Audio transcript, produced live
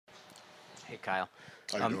Hey, Kyle.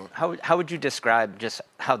 How you doing? How would you describe just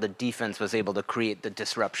how the defense was able to create the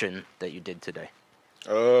disruption that you did today?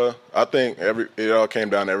 I think it all came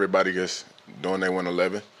down to everybody just doing their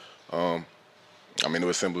 111. I mean, it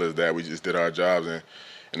was simple as that. We just did our jobs, and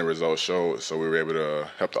the results showed. So we were able to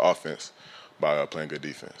help the offense by playing good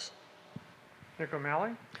defense. Nick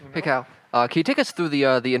O'Malley. Hey, Cal. Can you take us through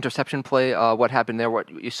the interception play, what happened there, what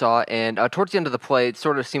you saw? And towards the end of the play, it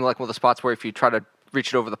sort of seemed like one of the spots where if you try to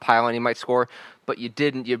reach it over the pylon, you might score, but you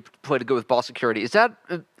didn't. You played good with ball security. Is that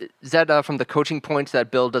from the coaching points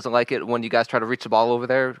that Bill doesn't like it when you guys try to reach the ball over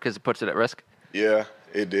there because it puts it at risk? Yeah,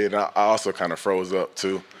 it did. I also kind of froze up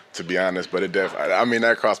too, to be honest. But it definitely, I mean,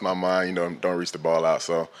 that crossed my mind. You know, don't reach the ball out.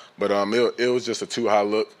 So, but it was just a too high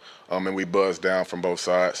look, and we buzzed down from both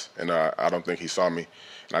sides, and I don't think he saw me,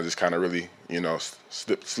 and I just kind of really, you know,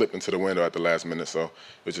 slipped into the window at the last minute. So it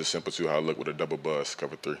was just simple too high look with a double buzz,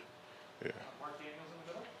 cover 3. Yeah.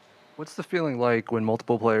 What's the feeling like when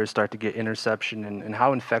multiple players start to get interception, and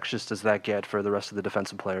how infectious does that get for the rest of the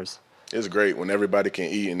defensive players? It's great when everybody can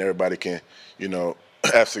eat and everybody can, you know,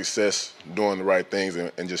 have success doing the right things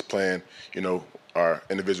and just playing, you know, our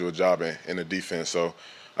individual job in the defense. So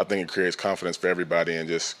I think it creates confidence for everybody and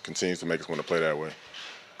just continues to make us want to play that way.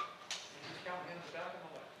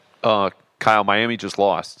 Kyle, Miami just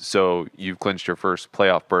lost, so you've clinched your first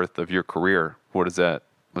playoff berth of your career. What does that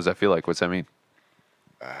feel like? What's that mean?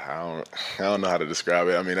 I don't know how to describe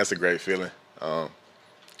it. I mean, that's a great feeling.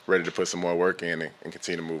 Ready to put some more work in and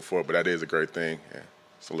continue to move forward, but that is a great thing. Yeah.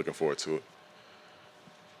 So looking forward to it.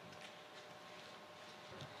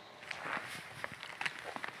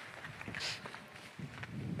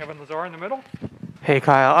 Evan Lazar in the middle. Hey,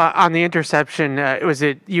 Kyle. On the interception, was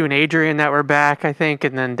it you and Adrian that were back, I think,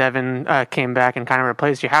 and then Devin came back and kind of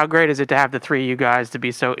replaced you? How great is it to have the three of you guys to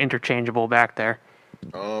be so interchangeable back there?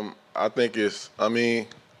 I think it's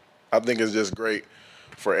just great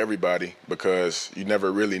for everybody because you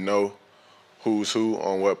never really know who's who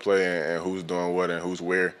on what play and who's doing what and who's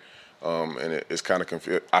where. And it's kind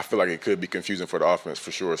of I feel like it could be confusing for the offense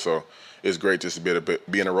for sure. So it's great just to be able to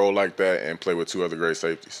be in a role like that and play with two other good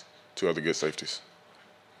safeties.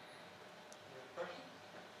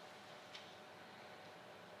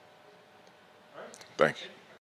 Thank you.